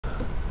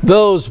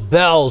Those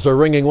bells are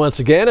ringing once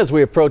again as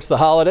we approach the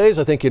holidays.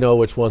 I think you know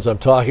which ones I'm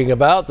talking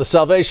about. The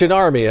Salvation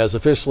Army has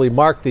officially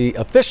marked the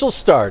official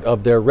start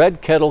of their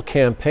Red Kettle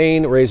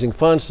campaign, raising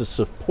funds to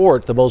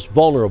support the most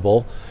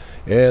vulnerable.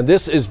 And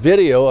this is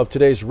video of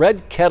today's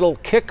Red Kettle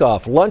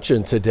Kickoff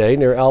Luncheon today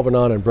near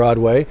Alvernon and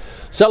Broadway,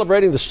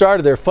 celebrating the start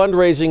of their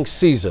fundraising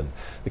season.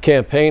 The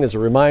campaign is a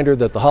reminder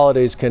that the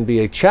holidays can be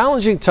a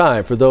challenging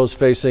time for those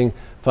facing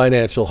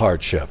financial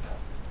hardship.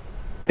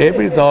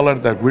 Every dollar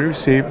that we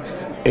receive,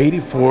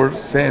 84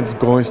 cents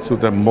goes to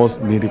the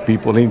most needy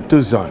people in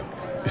Tucson,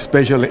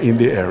 especially in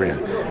the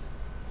area.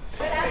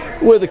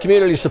 With the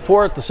community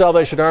support, the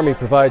Salvation Army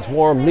provides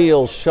warm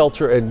meals,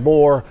 shelter, and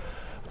more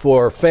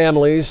for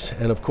families.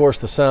 And of course,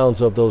 the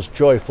sounds of those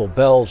joyful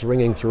bells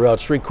ringing throughout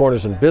street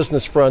corners and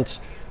business fronts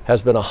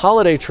has been a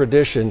holiday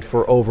tradition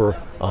for over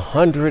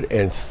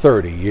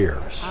 130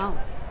 years. Wow.